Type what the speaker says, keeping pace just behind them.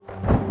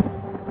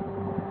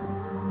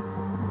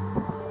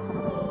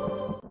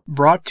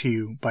brought to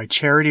you by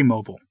Charity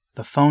Mobile,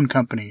 the phone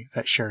company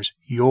that shares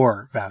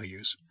your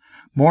values.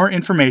 More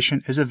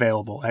information is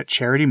available at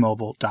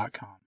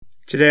CharityMobile.com.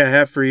 Today I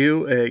have for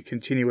you a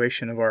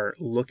continuation of our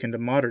look into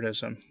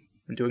modernism.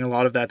 I'm doing a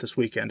lot of that this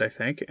weekend, I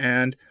think,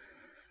 and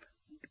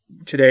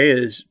today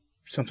is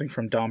something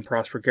from Dom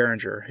Prosper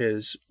Gueranger,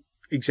 his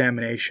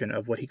examination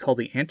of what he called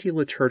the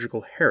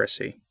anti-liturgical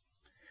heresy.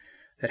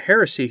 That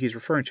heresy he's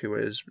referring to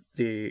is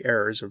the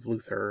errors of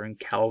Luther and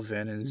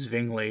Calvin and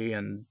Zwingli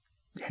and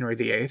Henry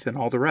VIII and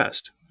all the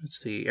rest.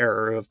 It's the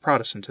error of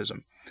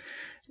Protestantism.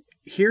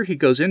 Here he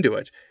goes into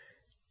it,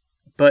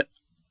 but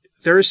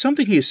there is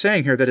something he is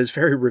saying here that is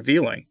very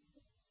revealing,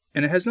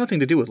 and it has nothing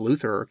to do with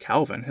Luther or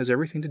Calvin. It has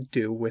everything to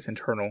do with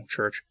internal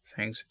church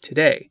things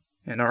today,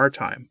 in our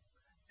time,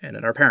 and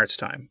in our parents'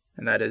 time,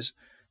 and that is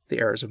the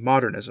errors of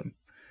modernism.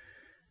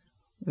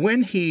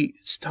 When he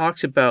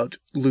talks about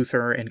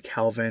Luther and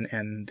Calvin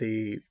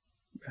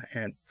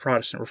and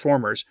Protestant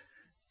reformers,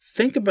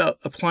 think about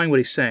applying what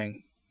he's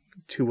saying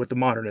to what the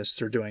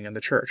modernists are doing in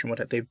the church and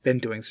what they've been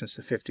doing since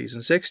the 50s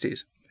and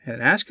 60s. And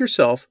ask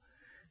yourself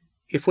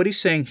if what he's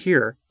saying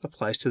here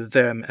applies to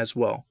them as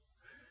well.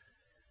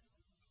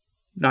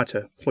 Not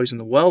to poison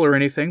the well or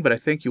anything, but I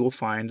think you will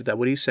find that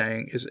what he's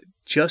saying is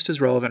just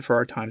as relevant for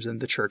our times in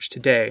the church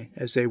today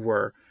as they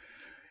were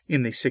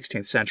in the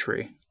 16th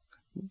century.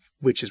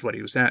 Which is what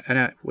he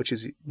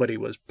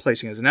was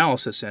placing his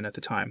analysis in at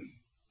the time.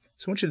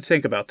 So I want you to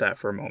think about that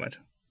for a moment.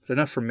 But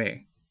enough from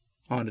me.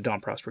 On to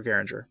Dom Prosper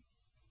Gueranger.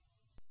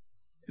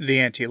 The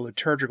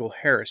Anti-Liturgical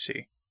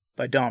Heresy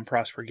by Dom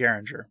Prosper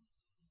Gueranger.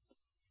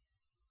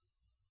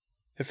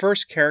 The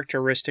first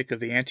characteristic of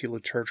the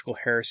anti-liturgical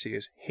heresy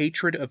is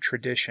hatred of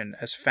tradition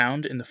as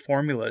found in the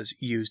formulas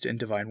used in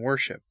divine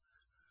worship.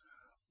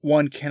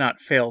 One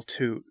cannot fail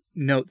to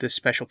note this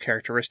special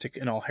characteristic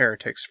in all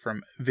heretics,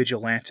 from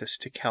Vigilantus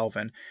to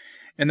Calvin,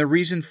 and the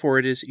reason for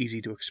it is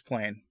easy to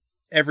explain.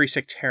 Every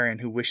sectarian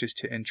who wishes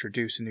to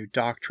introduce a new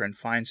doctrine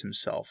finds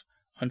himself,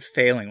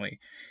 unfailingly,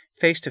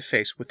 face to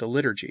face with the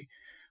liturgy,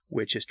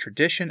 which is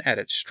tradition at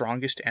its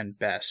strongest and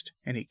best,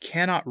 and he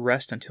cannot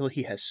rest until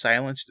he has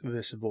silenced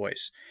this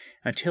voice,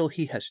 until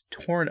he has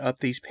torn up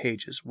these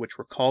pages which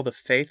recall the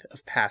faith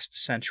of past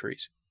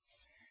centuries.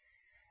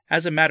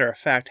 As a matter of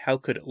fact, how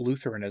could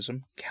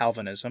Lutheranism,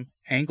 Calvinism,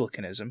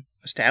 Anglicanism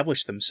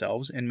establish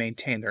themselves and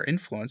maintain their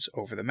influence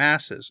over the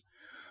masses?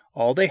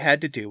 All they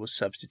had to do was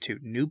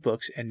substitute new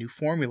books and new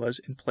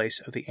formulas in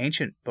place of the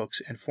ancient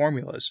books and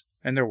formulas,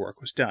 and their work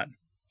was done.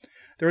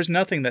 There was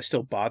nothing that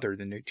still bothered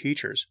the new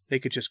teachers. They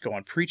could just go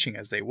on preaching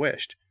as they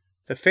wished.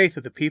 The faith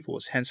of the people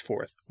was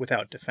henceforth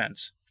without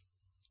defense.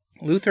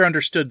 Luther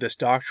understood this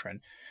doctrine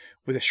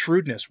with a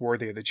shrewdness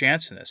worthy of the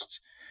Jansenists,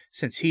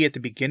 since he, at the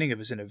beginning of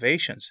his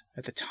innovations,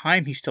 at the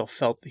time he still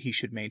felt that he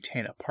should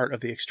maintain a part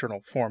of the external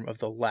form of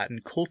the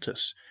Latin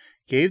cultus,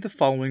 gave the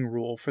following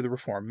rule for the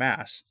Reformed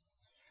Mass.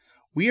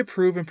 We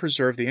approve and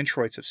preserve the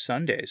introits of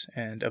Sundays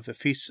and of the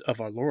feasts of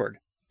our Lord,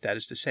 that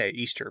is to say,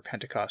 Easter,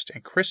 Pentecost,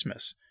 and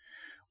Christmas.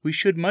 We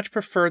should much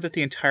prefer that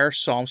the entire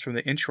Psalms from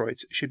the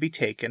introits should be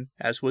taken,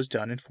 as was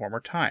done in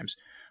former times,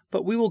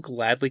 but we will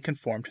gladly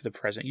conform to the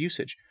present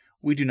usage.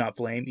 We do not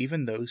blame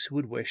even those who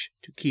would wish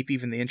to keep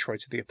even the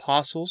introits of the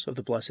Apostles, of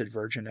the Blessed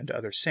Virgin, and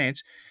other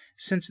saints,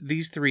 since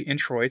these three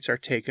introits are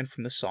taken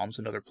from the Psalms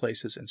and other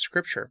places in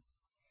Scripture.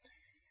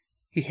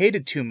 He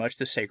hated too much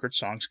the sacred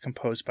songs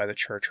composed by the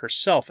Church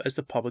herself as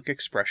the public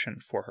expression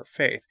for her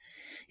faith.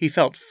 He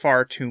felt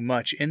far too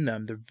much in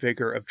them the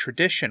vigor of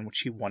tradition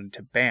which he wanted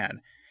to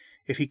ban.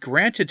 If he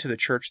granted to the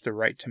Church the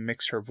right to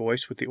mix her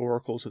voice with the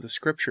oracles of the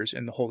Scriptures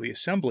in the holy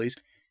assemblies,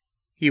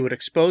 he would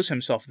expose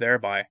himself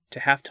thereby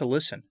to have to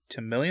listen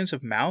to millions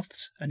of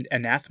mouths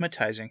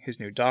anathematizing his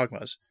new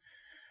dogmas.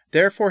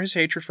 Therefore his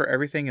hatred for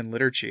everything in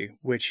liturgy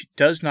which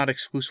does not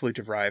exclusively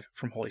derive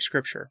from Holy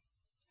Scripture.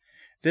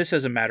 This,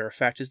 as a matter of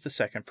fact, is the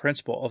second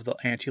principle of the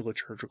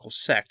anti-liturgical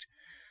sect,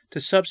 to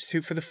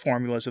substitute for the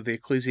formulas of the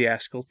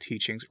ecclesiastical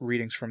teachings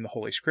readings from the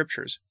Holy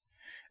Scriptures.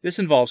 This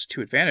involves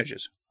two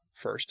advantages.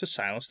 First, to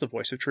silence the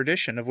voice of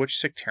tradition, of which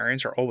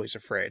sectarians are always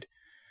afraid.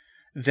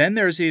 Then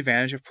there is the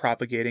advantage of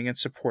propagating and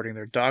supporting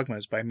their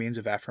dogmas by means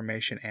of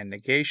affirmation and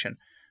negation,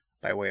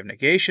 by way of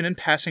negation and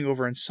passing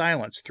over in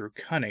silence through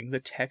cunning the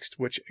text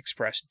which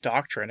express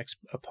doctrine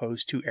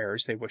opposed to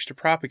errors they wish to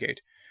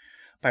propagate,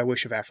 by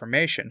wish of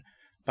affirmation,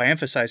 by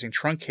emphasizing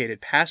truncated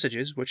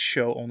passages which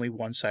show only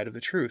one side of the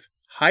truth,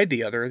 hide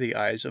the other the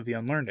eyes of the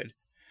unlearned.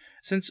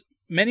 Since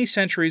many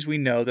centuries we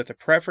know that the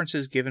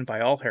preferences given by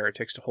all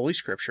heretics to Holy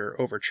Scripture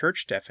over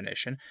church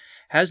definition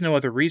has no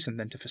other reason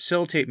than to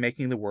facilitate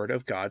making the Word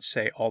of God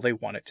say all they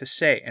want it to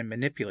say and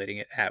manipulating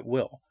it at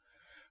will.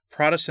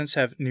 Protestants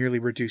have nearly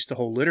reduced the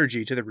whole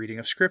liturgy to the reading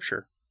of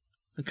Scripture,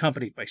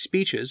 accompanied by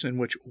speeches in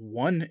which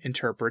one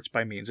interprets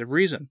by means of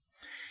reason.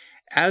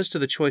 As to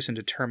the choice and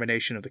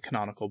determination of the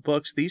canonical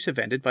books, these have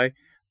ended by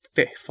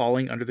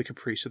falling under the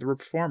caprice of the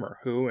Reformer,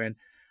 who, in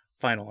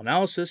final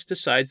analysis,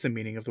 decides the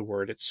meaning of the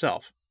word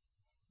itself.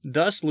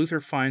 Thus,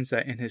 Luther finds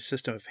that in his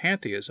system of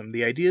pantheism,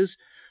 the ideas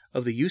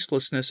of the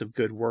uselessness of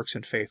good works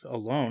and faith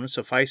alone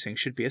sufficing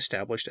should be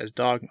established as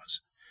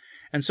dogmas.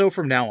 and so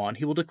from now on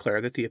he will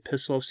declare that the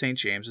Epistle of St.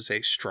 James is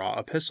a straw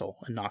epistle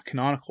and not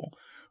canonical,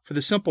 for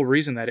the simple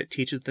reason that it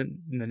teaches the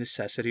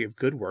necessity of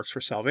good works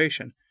for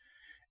salvation.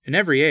 In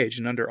every age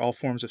and under all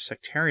forms of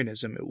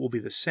sectarianism it will be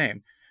the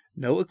same.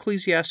 No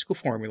ecclesiastical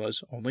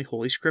formulas, only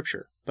Holy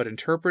Scripture, but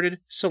interpreted,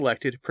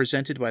 selected,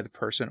 presented by the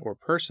person or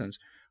persons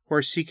who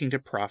are seeking to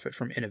profit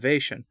from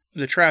innovation.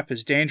 The trap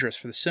is dangerous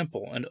for the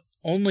simple, and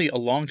only a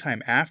long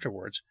time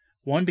afterwards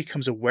one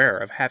becomes aware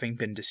of having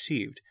been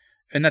deceived,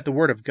 and that the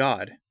Word of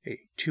God, a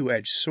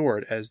two-edged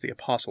sword as the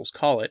apostles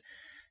call it,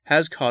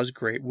 has caused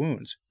great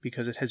wounds,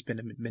 because it has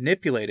been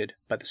manipulated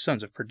by the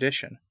sons of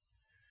perdition.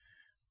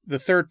 The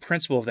third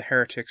principle of the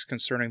heretics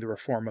concerning the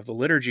reform of the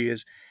liturgy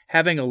is,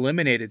 having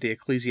eliminated the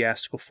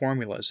ecclesiastical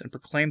formulas and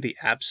proclaimed the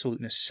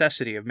absolute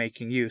necessity of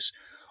making use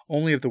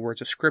only of the words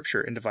of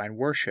Scripture in divine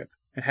worship,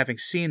 and having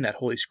seen that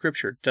Holy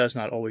Scripture does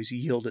not always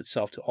yield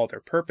itself to all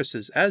their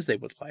purposes as they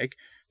would like,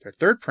 their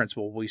third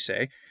principle, we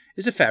say,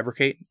 is to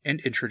fabricate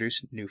and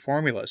introduce new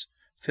formulas,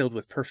 filled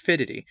with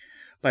perfidy,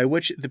 by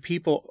which the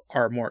people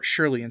are more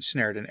surely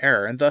ensnared in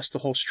error, and thus the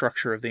whole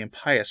structure of the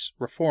impious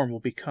reform will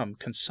become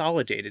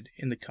consolidated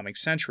in the coming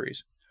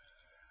centuries.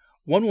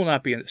 One will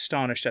not be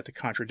astonished at the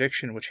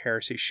contradiction which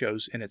heresy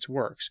shows in its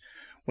works,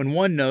 when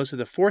one knows that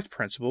the fourth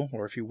principle,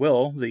 or if you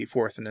will, the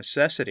fourth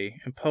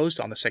necessity, imposed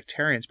on the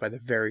sectarians by the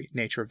very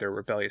nature of their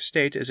rebellious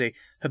state, is a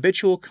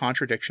habitual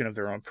contradiction of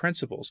their own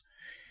principles.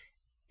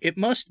 It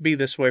must be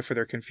this way for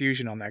their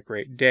confusion on that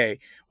great day,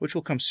 which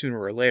will come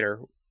sooner or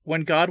later,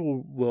 when God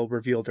will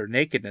reveal their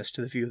nakedness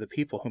to the view of the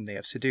people whom they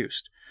have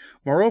seduced.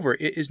 Moreover,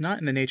 it is not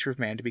in the nature of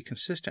man to be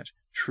consistent.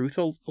 Truth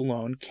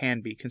alone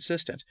can be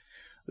consistent.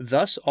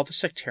 Thus, all the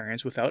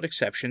sectarians, without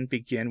exception,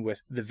 begin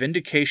with the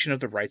vindication of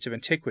the rights of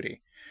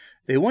antiquity.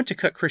 They want to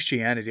cut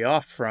Christianity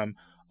off from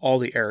all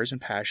the errors and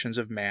passions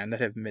of man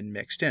that have been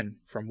mixed in,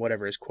 from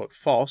whatever is, quote,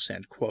 false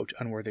and, quote,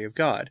 unworthy of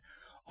God.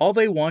 All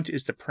they want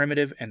is the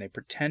primitive, and they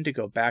pretend to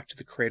go back to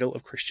the cradle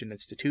of Christian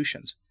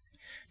institutions.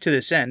 To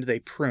this end, they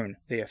prune,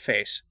 they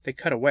efface, they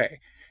cut away.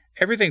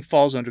 Everything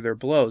falls under their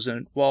blows,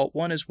 and while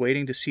one is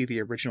waiting to see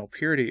the original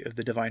purity of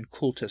the divine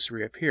cultus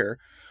reappear,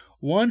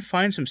 one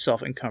finds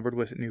himself encumbered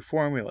with new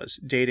formulas,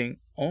 dating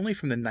only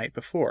from the night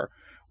before,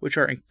 which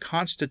are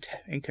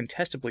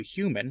incontestably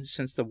human,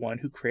 since the one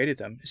who created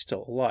them is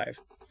still alive.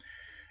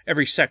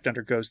 Every sect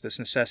undergoes this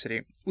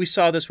necessity. We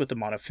saw this with the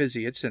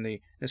Monophysites and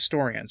the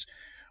Nestorians.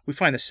 We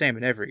find the same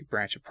in every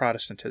branch of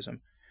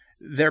Protestantism.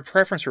 Their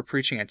preference for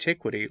preaching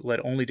antiquity led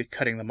only to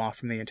cutting them off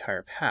from the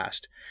entire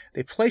past.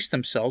 They placed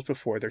themselves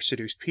before their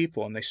seduced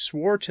people, and they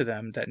swore to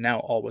them that now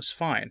all was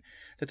fine,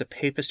 that the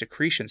papist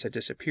accretions had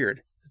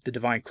disappeared, that the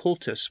divine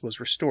cultus was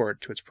restored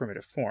to its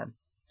primitive form.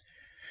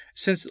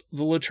 Since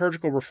the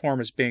liturgical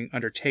reform is being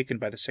undertaken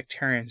by the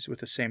sectarians with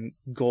the same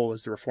goal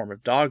as the reform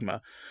of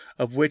dogma,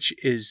 of which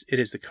it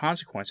is the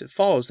consequence, it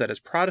follows that as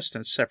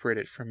Protestants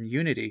separated from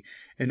unity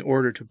in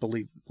order to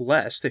believe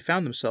less, they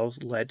found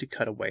themselves led to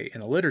cut away in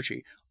the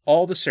liturgy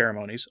all the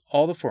ceremonies,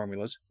 all the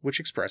formulas which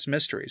express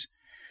mysteries.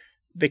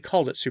 They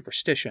called it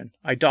superstition,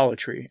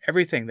 idolatry,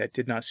 everything that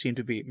did not seem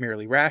to be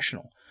merely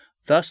rational,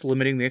 thus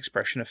limiting the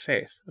expression of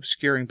faith,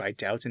 obscuring by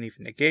doubt and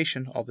even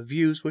negation all the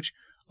views which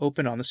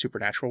open on the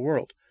supernatural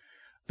world.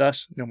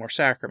 Thus, no more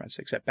sacraments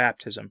except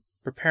baptism,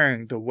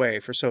 preparing the way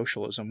for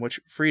socialism, which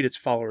freed its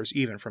followers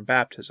even from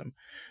baptism.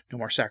 No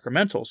more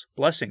sacramentals,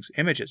 blessings,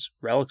 images,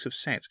 relics of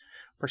saints,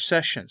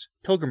 processions,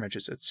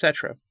 pilgrimages,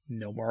 etc.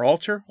 No more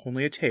altar,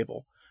 only a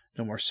table.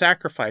 No more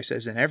sacrifice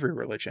as in every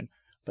religion,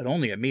 but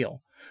only a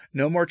meal.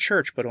 No more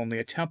church, but only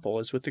a temple,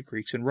 as with the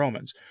Greeks and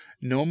Romans.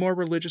 No more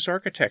religious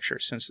architecture,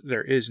 since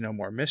there is no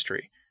more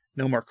mystery.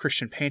 No more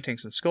Christian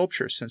paintings and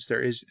sculptures, since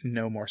there is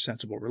no more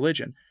sensible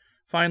religion.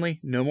 Finally,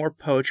 no more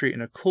poetry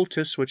in a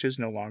cultus which is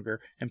no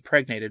longer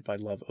impregnated by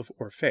love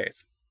or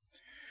faith.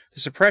 The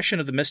suppression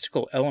of the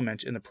mystical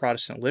element in the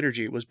Protestant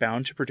liturgy was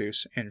bound to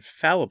produce,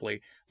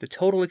 infallibly, the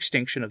total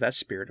extinction of that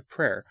spirit of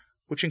prayer,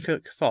 which in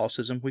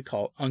Catholicism we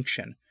call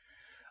unction.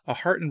 A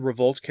heart in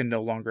revolt can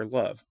no longer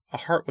love. A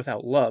heart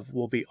without love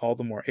will be all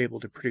the more able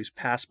to produce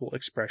passable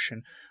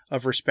expression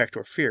of respect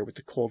or fear with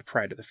the cold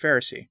pride of the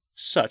Pharisee.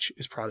 Such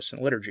is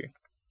Protestant liturgy.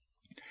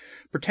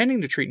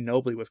 Pretending to treat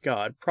nobly with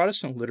God,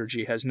 Protestant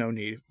liturgy has no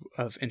need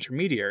of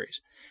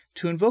intermediaries.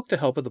 To invoke the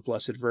help of the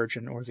Blessed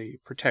Virgin or the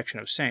protection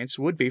of saints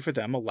would be for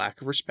them a lack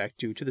of respect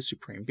due to the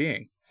Supreme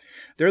Being.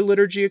 Their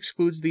liturgy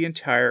excludes the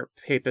entire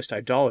papist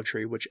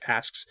idolatry which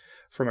asks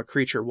from a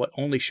creature what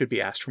only should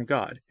be asked from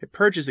God. It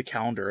purges the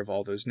calendar of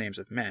all those names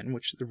of men,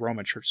 which the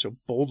Roman Church so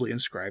boldly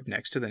inscribed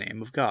next to the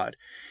name of God.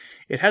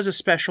 It has a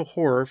special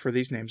horror for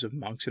these names of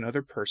monks and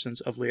other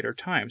persons of later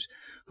times,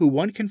 who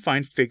one can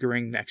find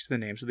figuring next to the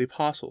names of the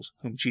apostles,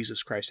 whom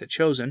Jesus Christ had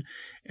chosen,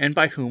 and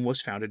by whom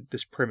was founded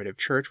this primitive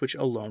church, which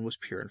alone was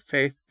pure in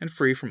faith, and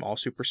free from all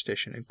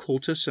superstition and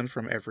cultus, and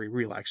from every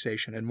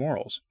relaxation in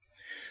morals.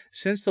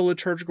 Since the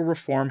liturgical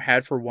reform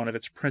had for one of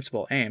its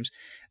principal aims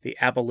the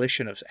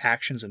abolition of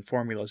actions and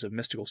formulas of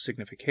mystical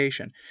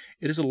signification,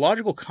 it is a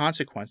logical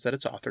consequence that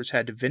its authors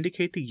had to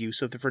vindicate the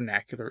use of the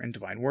vernacular in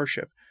divine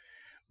worship.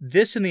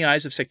 This, in the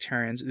eyes of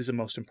sectarians, is a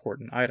most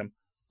important item.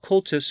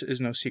 Cultus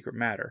is no secret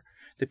matter.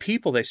 The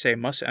people, they say,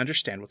 must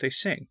understand what they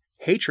sing.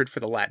 Hatred for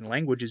the Latin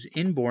language is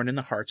inborn in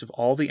the hearts of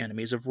all the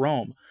enemies of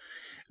Rome.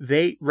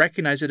 They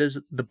recognize it as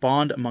the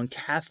bond among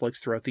Catholics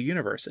throughout the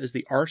universe, as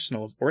the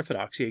arsenal of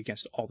orthodoxy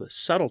against all the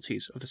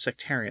subtleties of the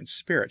sectarian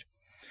spirit.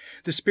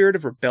 The spirit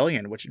of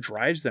rebellion which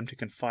drives them to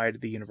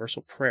confide the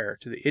universal prayer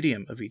to the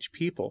idiom of each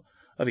people,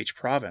 of each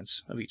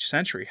province, of each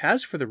century,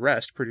 has for the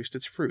rest produced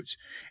its fruits,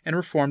 and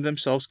Reformed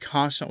themselves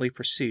constantly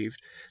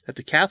perceived that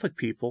the Catholic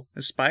people,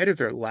 in spite of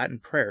their Latin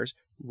prayers,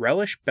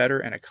 relish better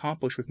and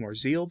accomplish with more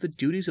zeal the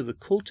duties of the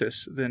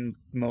cultus than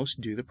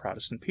most do the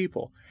Protestant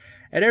people.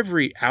 At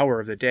every hour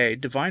of the day,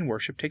 divine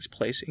worship takes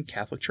place in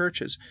Catholic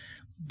churches.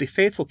 The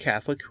faithful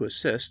Catholic who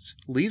assists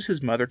leaves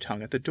his mother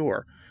tongue at the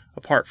door.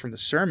 Apart from the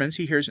sermons,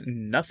 he hears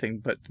nothing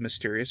but the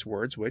mysterious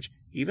words which,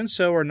 even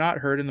so, are not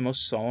heard in the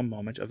most solemn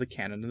moment of the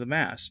canon of the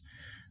Mass.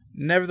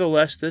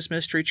 Nevertheless, this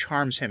mystery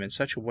charms him in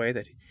such a way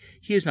that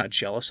he is not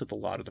jealous of the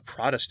lot of the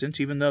Protestant,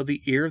 even though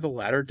the ear of the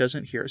latter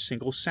doesn't hear a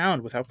single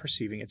sound without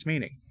perceiving its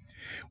meaning.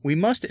 We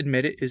must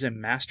admit it is a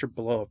master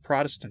blow of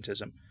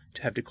Protestantism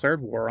to have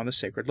declared war on the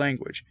sacred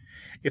language.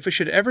 If it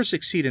should ever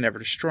succeed in ever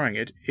destroying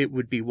it, it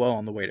would be well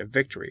on the way to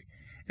victory.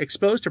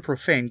 Exposed to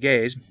profane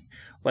gaze,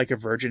 like a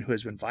virgin who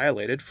has been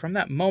violated, from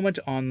that moment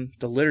on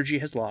the liturgy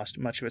has lost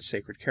much of its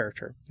sacred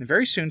character, and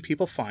very soon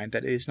people find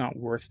that it is not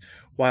worth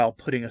while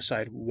putting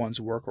aside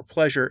one's work or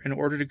pleasure in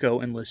order to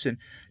go and listen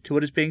to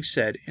what is being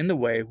said in the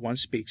way one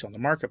speaks on the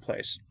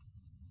marketplace.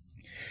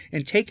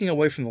 In taking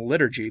away from the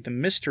liturgy the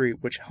mystery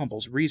which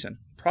humbles reason,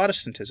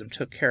 Protestantism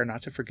took care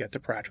not to forget the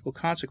practical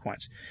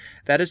consequence,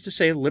 that is to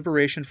say,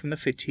 liberation from the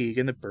fatigue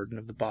and the burden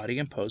of the body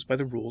imposed by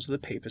the rules of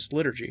the Papist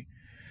liturgy.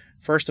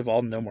 First of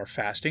all, no more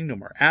fasting, no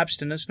more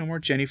abstinence, no more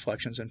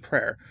genuflections and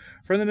prayer.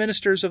 From the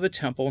ministers of the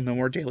temple, no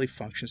more daily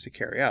functions to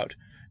carry out,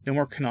 no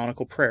more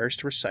canonical prayers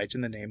to recite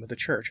in the name of the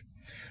Church.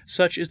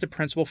 Such is the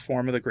principal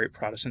form of the great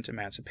Protestant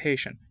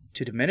emancipation,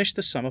 to diminish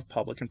the sum of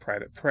public and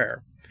private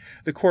prayer.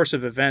 The course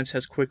of events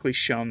has quickly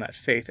shown that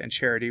faith and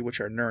charity, which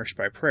are nourished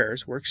by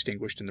prayers, were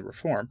extinguished in the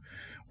Reform,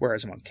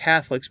 whereas among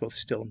Catholics both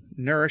still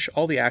nourish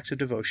all the acts of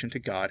devotion to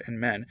God and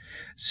men,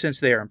 since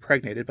they are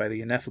impregnated by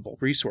the ineffable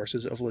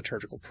resources of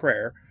liturgical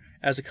prayer,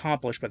 as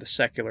accomplished by the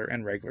secular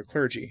and regular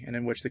clergy, and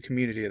in which the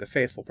community of the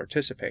faithful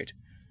participate.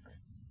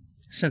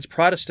 Since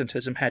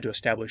Protestantism had to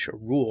establish a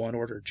rule in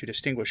order to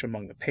distinguish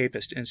among the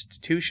Papist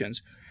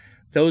institutions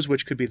those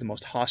which could be the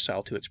most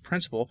hostile to its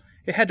principle,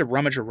 it had to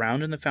rummage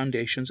around in the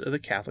foundations of the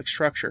Catholic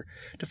structure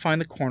to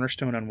find the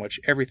cornerstone on which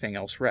everything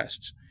else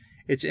rests.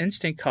 Its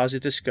instinct caused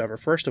it to discover,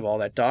 first of all,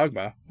 that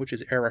dogma which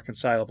is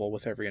irreconcilable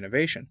with every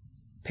innovation,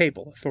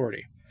 papal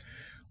authority.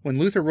 When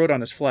Luther wrote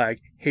on his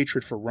flag,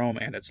 hatred for Rome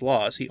and its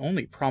laws, he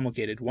only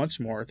promulgated once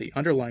more the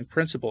underlying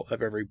principle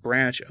of every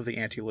branch of the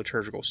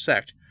anti-liturgical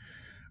sect.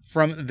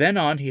 From then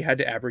on he had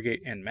to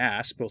abrogate en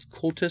masse both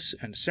cultus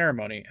and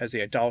ceremony as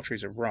the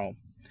idolatries of Rome.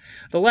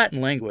 The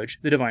Latin language,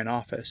 the divine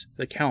office,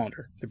 the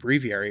calendar, the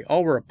breviary,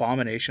 all were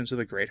abominations of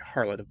the great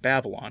harlot of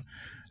Babylon.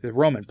 The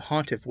Roman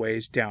pontiff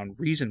weighs down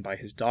reason by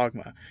his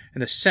dogma,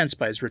 and the sense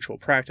by his ritual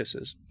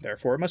practices.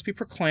 Therefore it must be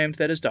proclaimed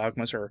that his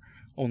dogmas are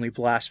only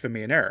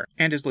blasphemy and error,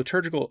 and his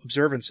liturgical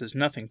observances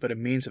nothing but a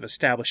means of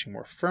establishing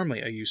more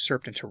firmly a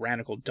usurped and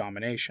tyrannical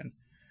domination.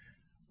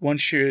 One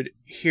should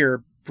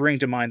here bring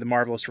to mind the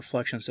marvelous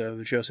reflections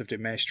of Joseph de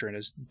Maistre in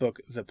his book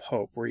The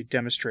Pope, where he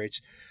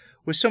demonstrates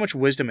with so much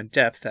wisdom and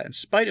depth that, in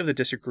spite of the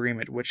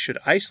disagreement which should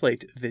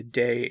isolate the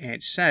day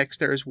and sects,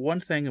 there is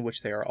one thing in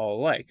which they are all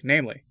alike,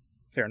 namely,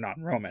 they are not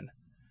Roman.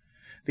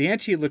 The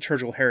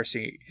anti-liturgical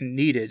heresy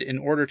needed, in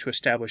order to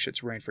establish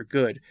its reign for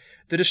good,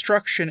 the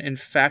destruction in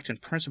fact and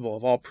principle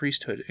of all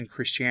priesthood in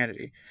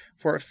Christianity,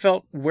 for it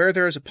felt where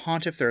there is a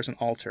pontiff there is an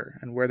altar,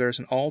 and where there is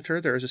an altar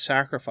there is a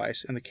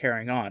sacrifice and the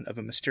carrying on of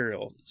a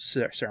mysterious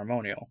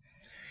ceremonial.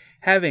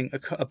 Having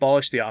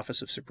abolished the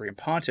office of supreme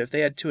pontiff, they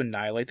had to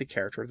annihilate the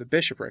character of the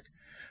bishopric,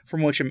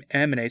 from which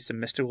emanates the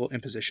mystical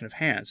imposition of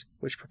hands,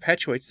 which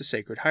perpetuates the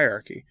sacred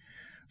hierarchy.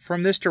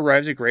 From this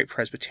derives a great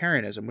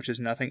Presbyterianism, which is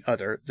nothing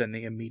other than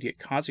the immediate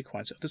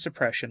consequence of the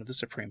suppression of the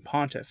supreme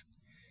pontiff.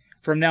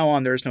 From now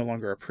on there is no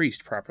longer a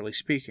priest, properly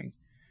speaking.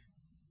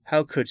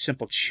 How could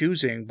simple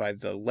choosing by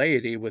the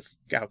laity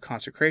without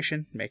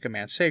consecration make a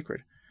man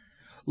sacred?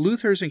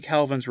 Luther's and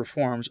Calvin's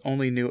reforms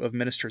only knew of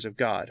ministers of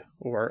God,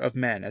 or of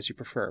men, as you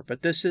prefer,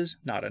 but this is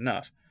not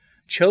enough.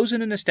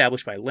 Chosen and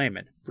established by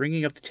laymen,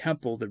 bringing up the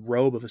temple the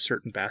robe of a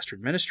certain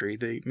bastard ministry,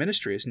 the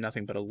ministry is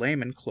nothing but a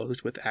layman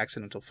clothed with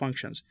accidental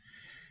functions.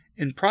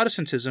 In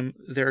Protestantism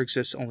there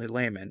exists only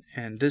laymen,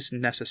 and this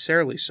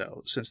necessarily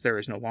so, since there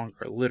is no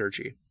longer a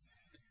liturgy.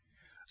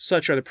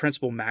 Such are the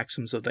principal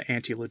maxims of the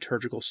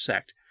anti-liturgical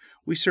sect.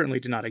 We certainly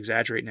did not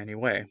exaggerate in any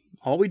way.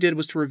 All we did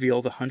was to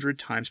reveal the 100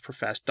 times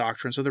professed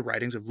doctrines of the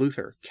writings of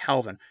Luther,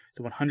 Calvin,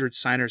 the 100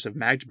 signers of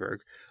Magdeburg,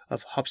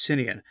 of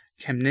Hopsinian,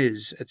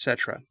 Chemnitz,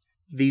 etc.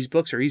 These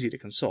books are easy to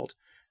consult.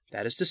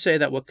 That is to say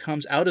that what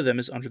comes out of them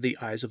is under the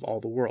eyes of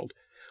all the world.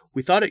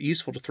 We thought it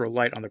useful to throw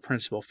light on the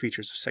principal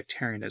features of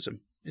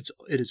sectarianism. It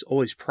is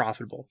always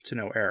profitable to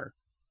know error.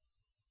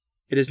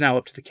 It is now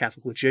up to the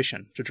Catholic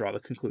logician to draw the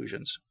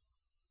conclusions.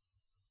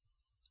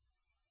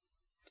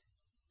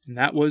 And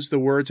that was the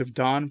words of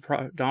Don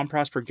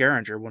Prosper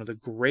Gueranger, one of the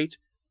great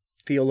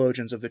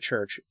theologians of the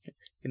Church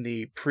in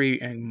the pre-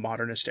 and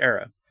modernist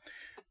era.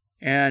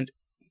 And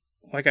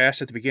like I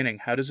asked at the beginning,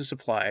 how does this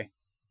apply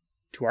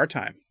to our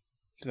time,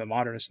 to the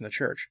modernists in the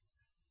Church?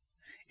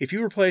 If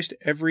you replaced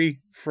every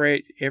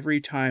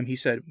time he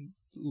said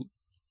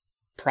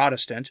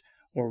Protestant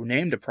or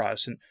named a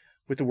Protestant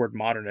with the word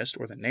modernist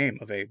or the name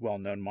of a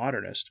well-known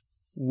modernist,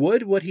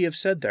 would what he have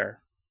said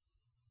there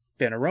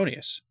been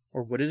erroneous,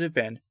 or would it have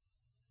been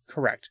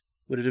correct?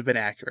 Would it have been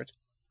accurate?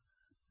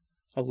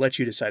 I'll let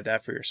you decide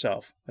that for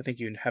yourself. I think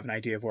you have an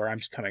idea of where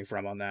I'm coming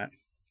from on that.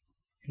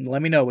 And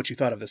let me know what you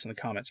thought of this in the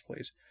comments,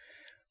 please.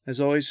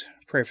 As always,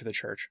 pray for the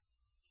Church.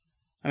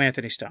 I'm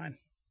Anthony Stein.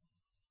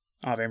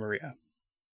 Ave Maria.